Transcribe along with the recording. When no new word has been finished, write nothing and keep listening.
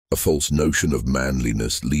A false notion of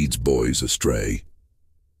manliness leads boys astray.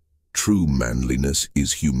 True manliness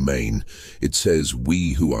is humane. It says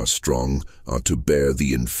we who are strong are to bear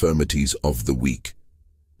the infirmities of the weak.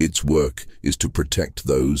 Its work is to protect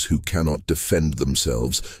those who cannot defend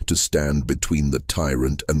themselves, to stand between the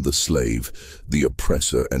tyrant and the slave, the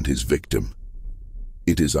oppressor and his victim.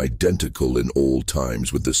 It is identical in all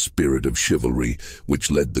times with the spirit of chivalry, which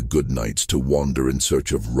led the good knights to wander in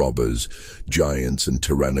search of robbers, giants and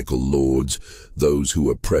tyrannical lords, those who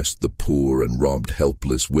oppressed the poor and robbed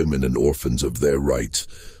helpless women and orphans of their rights.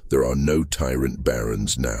 There are no tyrant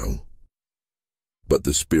barons now. But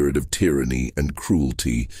the spirit of tyranny and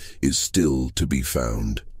cruelty is still to be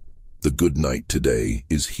found. The good knight today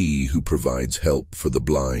is he who provides help for the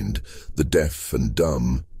blind, the deaf and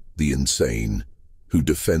dumb, the insane, who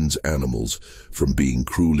defends animals from being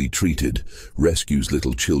cruelly treated, rescues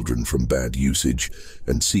little children from bad usage,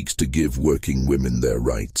 and seeks to give working women their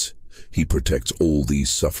rights. He protects all these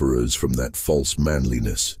sufferers from that false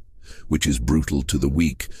manliness, which is brutal to the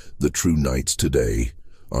weak. The true knights today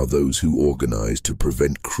are those who organize to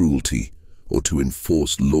prevent cruelty or to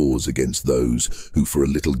enforce laws against those who for a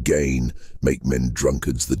little gain make men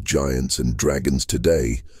drunkards. The giants and dragons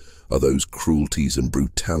today are those cruelties and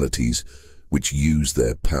brutalities which use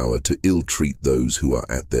their power to ill-treat those who are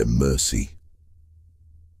at their mercy.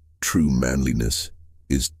 True manliness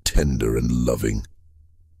is tender and loving.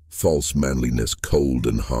 False manliness cold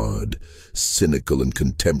and hard, cynical and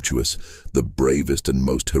contemptuous. The bravest and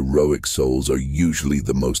most heroic souls are usually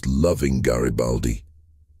the most loving. Garibaldi,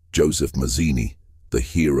 Joseph Mazzini, the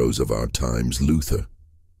heroes of our times. Luther,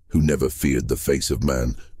 who never feared the face of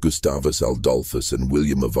man. Gustavus Adolphus and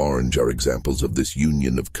William of Orange are examples of this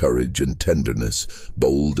union of courage and tenderness,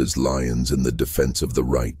 bold as lions in the defense of the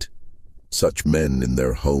right. Such men in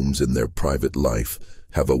their homes, in their private life,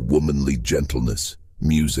 have a womanly gentleness.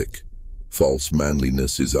 Music. False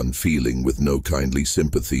manliness is unfeeling, with no kindly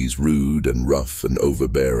sympathies, rude and rough and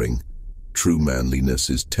overbearing. True manliness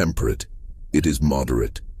is temperate. It is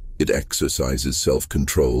moderate. It exercises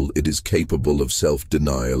self-control. It is capable of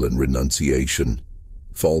self-denial and renunciation.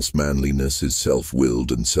 False manliness is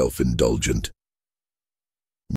self-willed and self-indulgent.